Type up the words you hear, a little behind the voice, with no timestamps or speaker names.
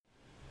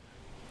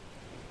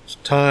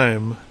It's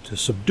time to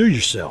subdue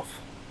yourself.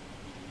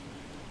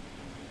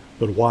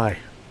 But why?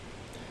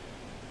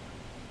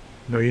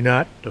 Know ye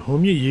not, to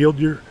whom ye yield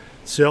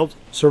yourselves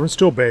servants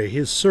to obey,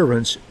 his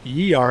servants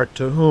ye are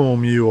to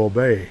whom you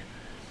obey,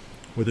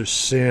 whether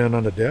sin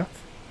unto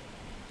death,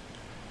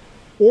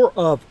 or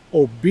of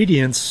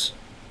obedience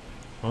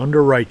unto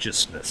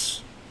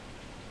righteousness.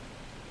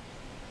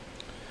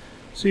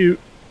 See,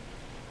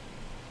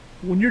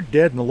 when you're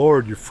dead in the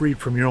Lord, you're freed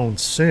from your own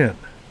sin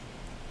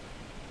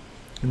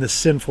and the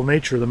sinful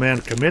nature of the man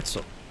who commits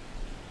them.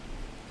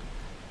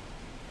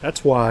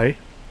 That's why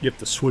you have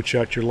to switch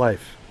out your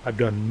life. I've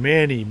done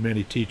many,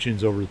 many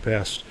teachings over the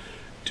past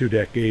 2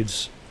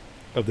 decades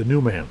of the new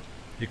man.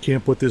 You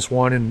can't put this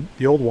wine in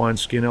the old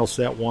wineskin, else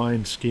that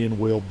wineskin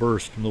will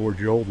burst. In other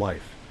words, your old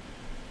life.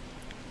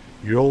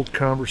 Your old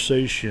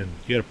conversation.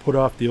 You got to put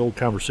off the old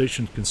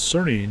conversation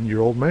concerning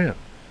your old man.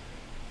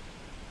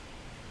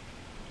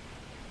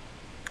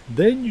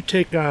 Then you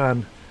take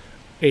on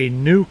a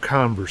new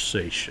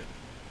conversation,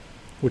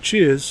 which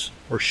is,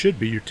 or should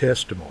be, your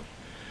testimony.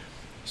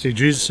 See,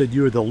 Jesus said,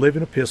 you are the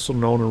living epistle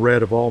known and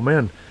read of all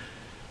men.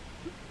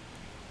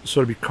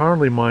 So to be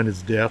carnally minded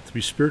is death, to be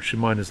spiritually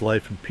minded is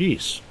life and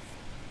peace.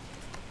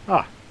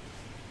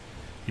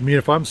 You mean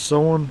if I'm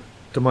sowing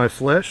to my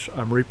flesh,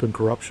 I'm reaping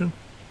corruption?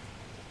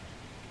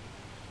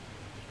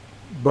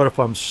 But if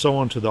I'm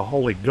sowing to the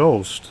Holy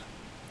Ghost,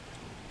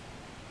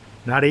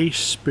 not a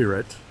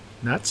spirit,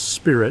 not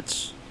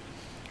spirits,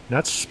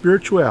 not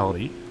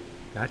spirituality,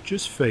 not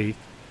just faith,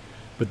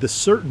 but the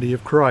certainty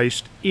of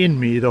Christ in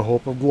me, the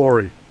hope of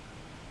glory.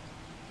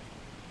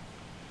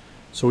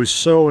 So we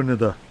sow into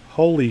the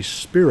Holy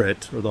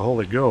Spirit, or the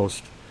Holy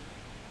Ghost.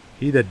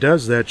 He that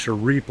does that shall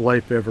reap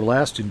life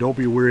everlasting. Don't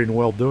be weary in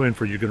well-doing,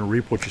 for you're going to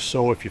reap what you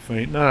sow if you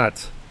faint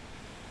not.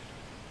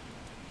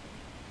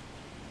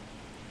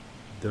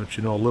 Don't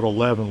you know, a little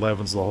leaven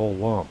leavens the whole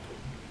lump.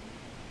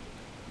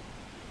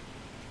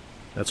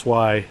 That's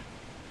why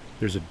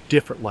there's a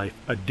different life,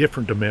 a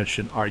different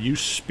dimension. Are you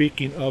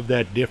speaking of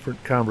that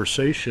different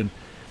conversation?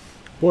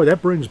 Boy,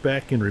 that brings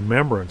back in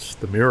remembrance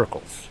the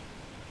miracles.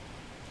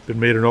 Been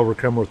made an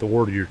overcomer with the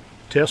word of your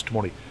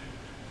testimony.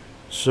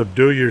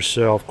 Subdue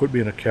yourself, quit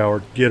being a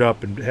coward, get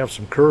up and have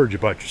some courage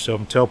about yourself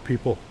and tell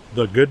people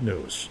the good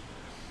news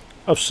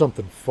of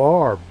something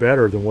far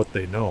better than what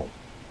they know.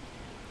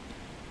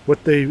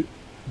 What they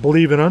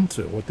believe in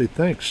unto, what they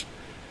think.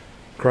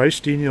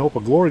 Christ in you, hope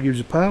of glory, gives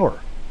you power.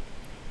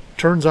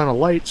 Turns on a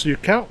light so your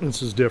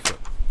countenance is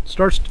different.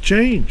 Starts to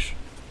change.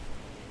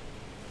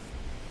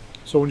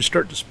 So when you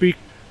start to speak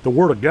the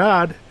word of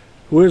God,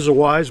 who is a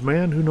wise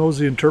man, who knows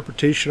the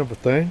interpretation of a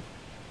thing?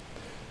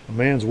 A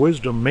man's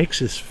wisdom makes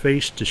his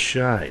face to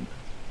shine.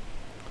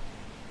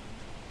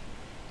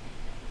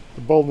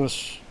 The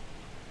boldness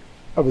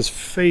of his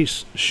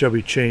face shall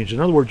be changed. In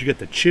other words, you get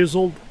the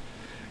chiseled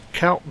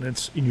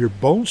countenance in your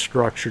bone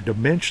structure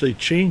dimensionally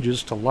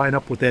changes to line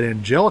up with that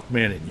angelic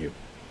man in you.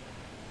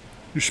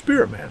 Your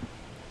spirit man.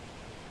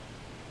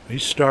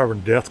 He's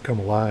starving to death, come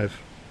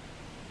alive.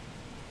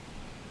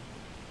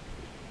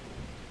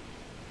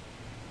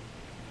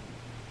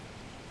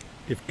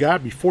 If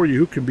God be for you,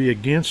 who can be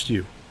against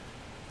you?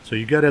 So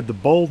you got to have the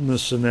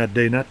boldness in that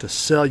day not to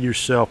sell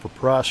yourself or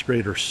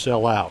prostrate or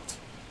sell out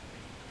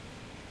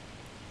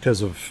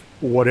because of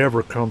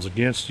whatever comes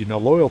against you. Now,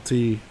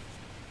 loyalty,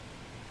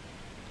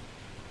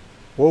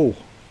 whoa,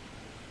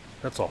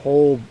 that's a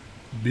whole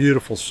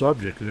beautiful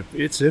subject. And if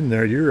it's in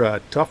there, you're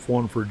a tough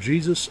one for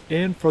Jesus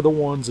and for the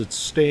ones that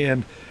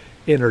stand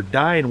and are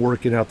dying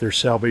working out their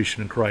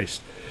salvation in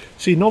Christ.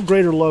 See, no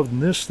greater love than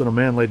this than a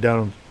man laid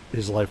down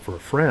his life for a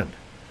friend.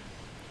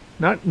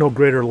 Not no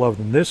greater love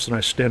than this than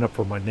I stand up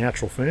for my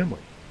natural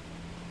family.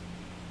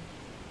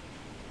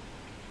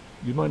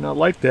 You might not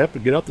like that,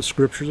 but get out the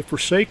scriptures of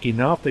forsaking.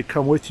 Now, if they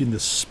come with you in the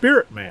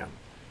spirit, man,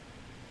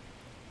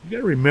 you got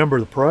to remember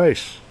the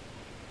price.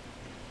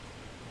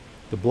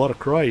 The blood of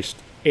Christ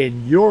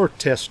and your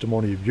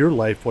testimony of your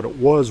life, what it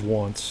was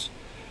once,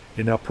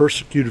 and now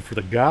persecuted for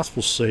the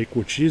gospel's sake,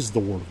 which is the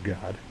word of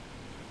God.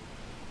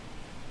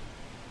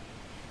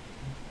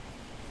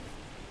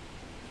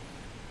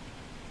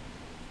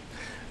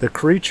 The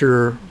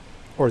creature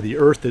or the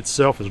earth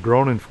itself is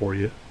groaning for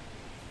you.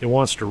 It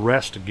wants to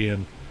rest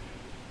again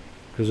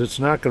because it's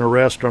not going to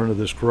rest under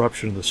this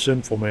corruption of the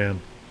sinful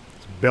man.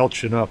 It's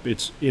belching up.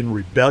 It's in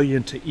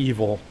rebellion to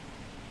evil.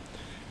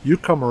 You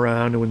come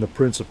around and when the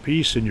Prince of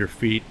Peace in your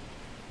feet,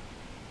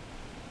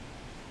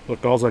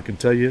 look, all I can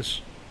tell you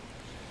is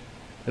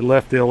it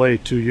left L.A.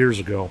 2 years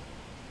ago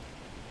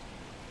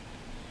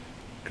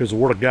because the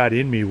Word of God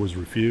in me was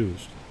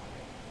refused.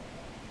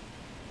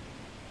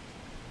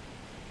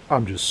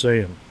 I'm just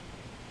saying.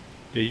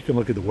 Yeah, you can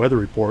look at the weather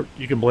report.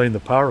 You can blame the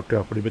power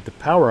company, but the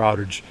power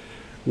outage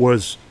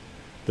was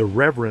the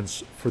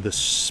reverence for the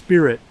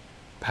spirit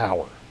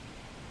power.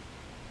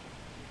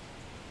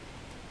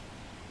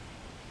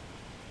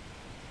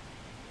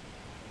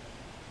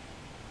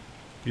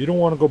 You don't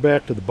want to go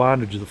back to the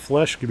bondage of the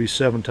flesh. It could be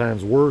 7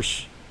 times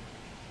worse.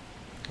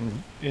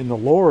 And the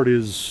Lord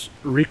is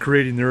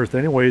recreating the earth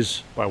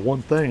anyways by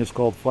one thing. It's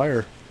called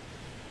fire.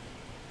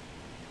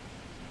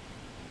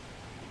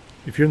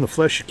 If you're in the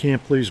flesh, you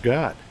can't please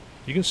God.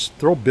 You can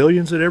throw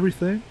billions at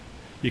everything.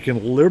 You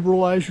can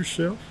liberalize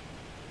yourself,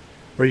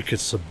 or you can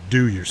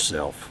subdue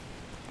yourself.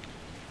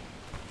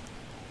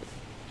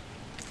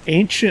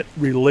 Ancient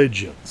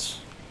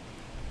religions,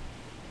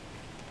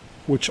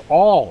 which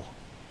all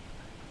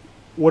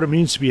what it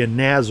means to be a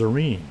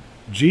Nazarene,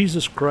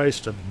 Jesus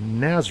Christ of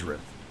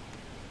Nazareth.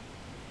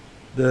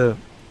 The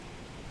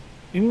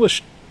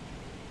English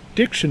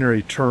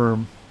dictionary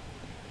term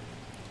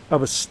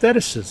of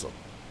asceticism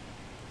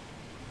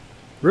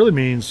really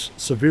means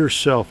severe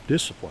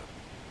self-discipline.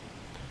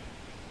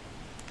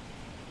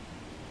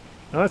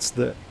 Now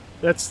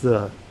that's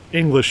the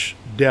English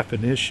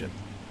definition.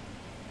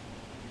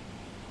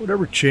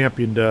 Whatever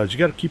champion does, you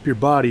got to keep your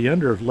body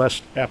under,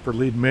 lest after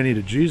leading many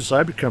to Jesus,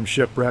 I become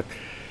shipwrecked.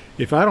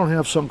 If I don't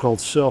have something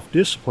called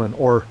self-discipline,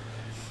 or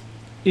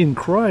in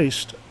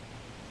Christ,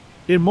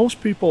 in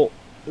most people,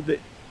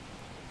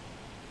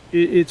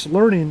 it's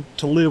learning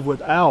to live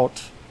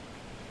without,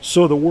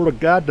 so the Word of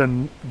God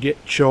doesn't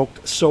get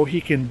choked, so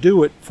He can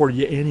do it for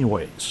you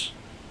anyways.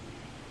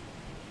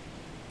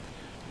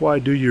 Why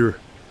do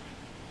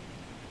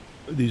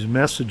these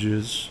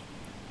messages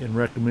and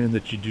recommend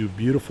that you do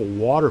beautiful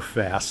water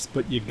fasts,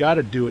 but you got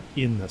to do it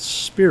in the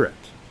Spirit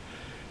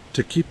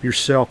to keep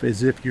yourself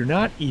as if you're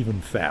not even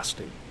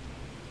fasting.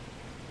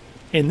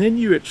 And then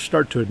you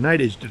start to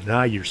ignite as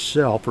deny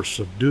yourself or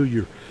subdue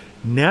your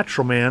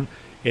natural man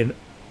and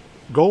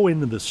go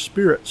into the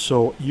Spirit,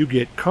 so you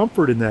get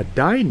comfort in that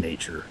dying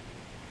nature,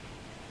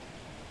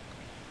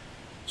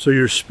 so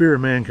your spirit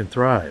man can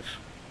thrive.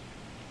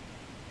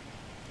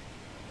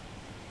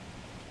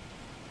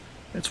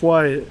 That's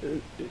why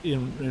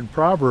in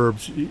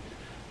Proverbs, the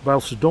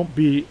Bible says, don't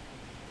be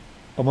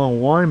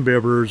among wine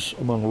bibbers,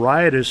 among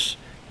riotous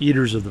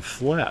eaters of the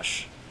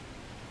flesh.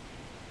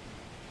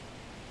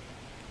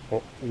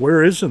 Well,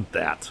 where isn't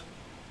that?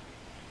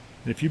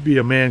 And if you be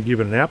a man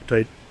given an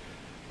appetite,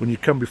 when you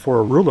come before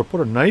a ruler,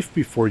 put a knife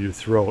before your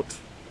throat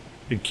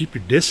and keep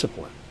your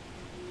discipline.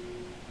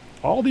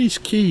 All these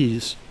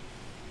keys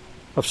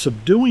of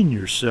subduing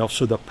yourself,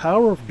 so the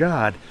power of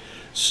God.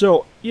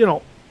 So,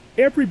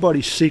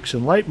 everybody seeks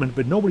enlightenment,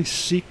 but nobody's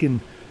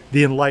seeking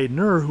the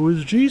enlightener, who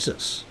is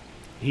Jesus.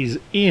 He's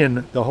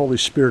in the Holy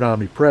Spirit,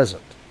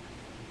 omnipresent.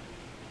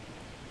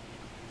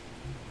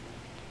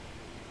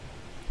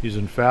 He's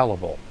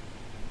infallible.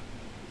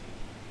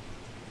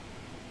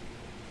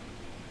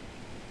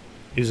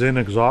 He's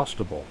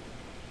inexhaustible.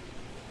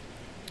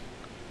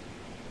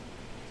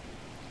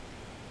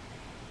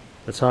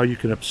 That's how you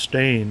can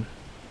abstain,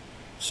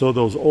 so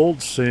those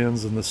old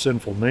sins and the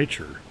sinful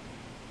nature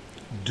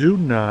do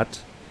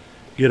not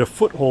get a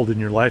foothold in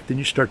your life. Then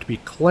you start to be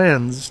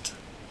cleansed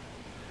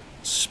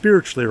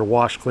spiritually, or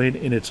washed clean.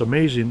 And it's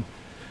amazing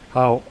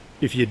how,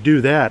 if you do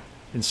that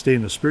and stay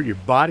in the Spirit, your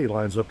body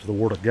lines up to the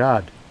Word of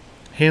God.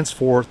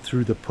 Henceforth,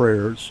 through the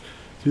prayers,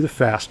 through the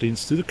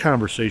fastings, through the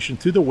conversation,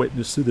 through the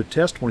witness, through the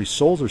testimony,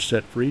 souls are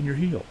set free and you're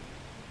healed.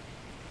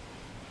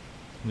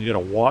 And you got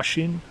a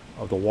washing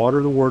of the water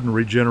of the Word and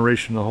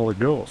regeneration of the Holy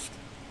Ghost.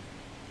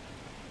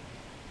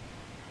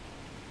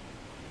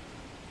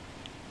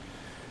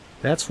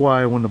 That's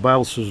why when the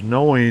Bible says,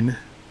 knowing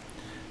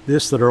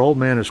this, that our old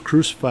man is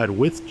crucified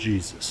with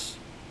Jesus,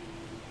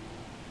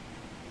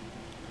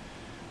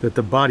 that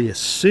the body of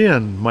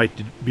sin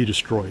might be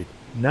destroyed.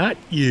 Not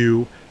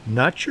you,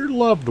 not your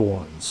loved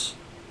ones,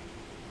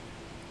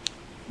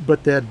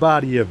 but that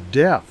body of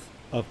death,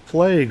 of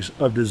plagues,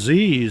 of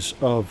disease,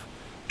 of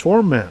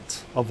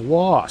torment, of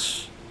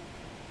loss.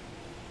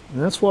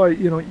 And that's why,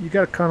 you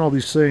got to count all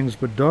these things,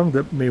 but dung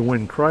that may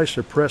win Christ,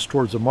 or press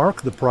towards the mark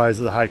of the prize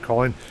of the high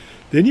calling.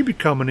 Then you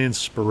become an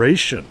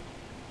inspiration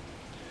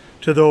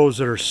to those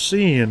that are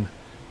seeing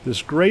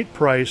this great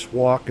price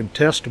walk and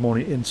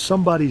testimony in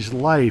somebody's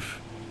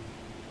life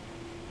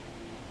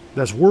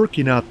that's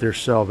working out their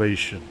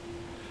salvation,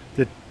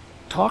 that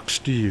talks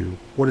to you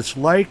what it's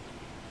like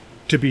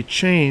to be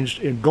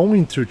changed and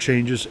going through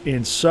changes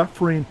and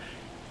suffering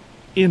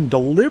in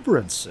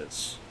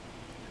deliverances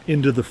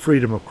into the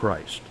freedom of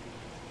Christ.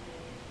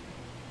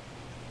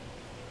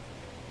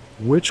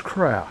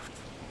 Witchcraft,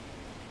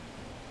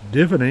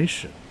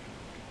 divination,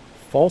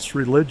 false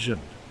religion,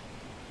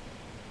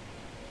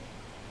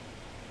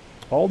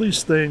 all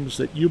these things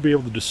that you'll be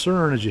able to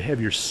discern as you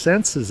have your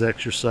senses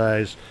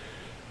exercised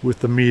with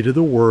the meat of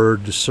the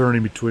Word,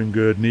 discerning between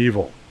good and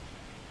evil.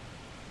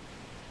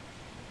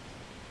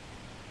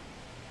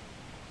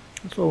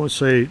 So I want to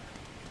say,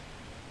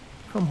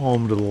 come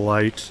home to the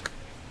light.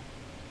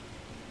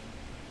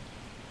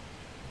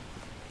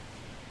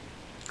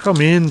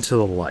 Come into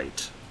the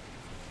light.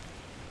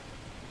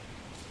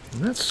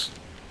 And that's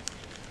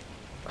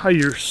how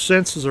your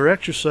senses are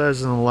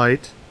exercised in the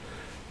light.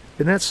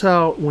 And that's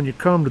how, when you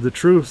come to the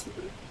truth,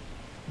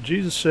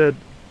 Jesus said,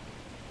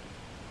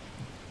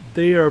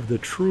 they are of the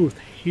truth,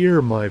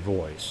 hear my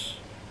voice.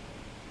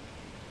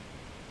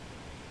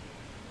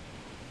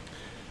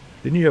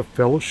 Then you have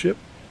fellowship,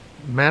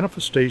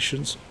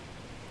 manifestations,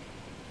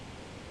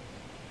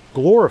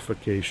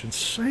 glorification,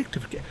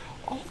 sanctification,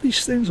 all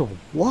these things of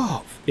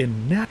love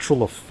and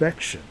natural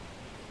affection.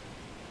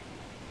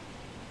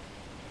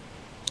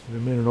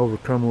 Amen, and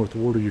overcome with the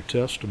word of your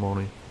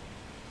testimony.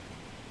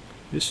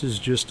 This is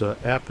just an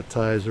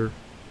appetizer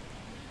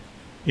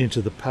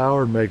into the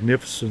power and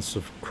magnificence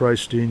of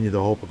Christ in you,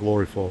 the hope of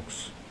glory,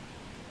 folks.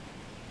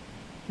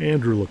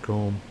 Andrew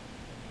LaCombe,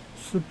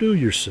 Subdue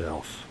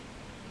Yourself,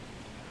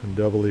 and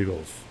Double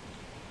Eagles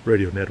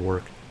Radio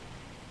Network.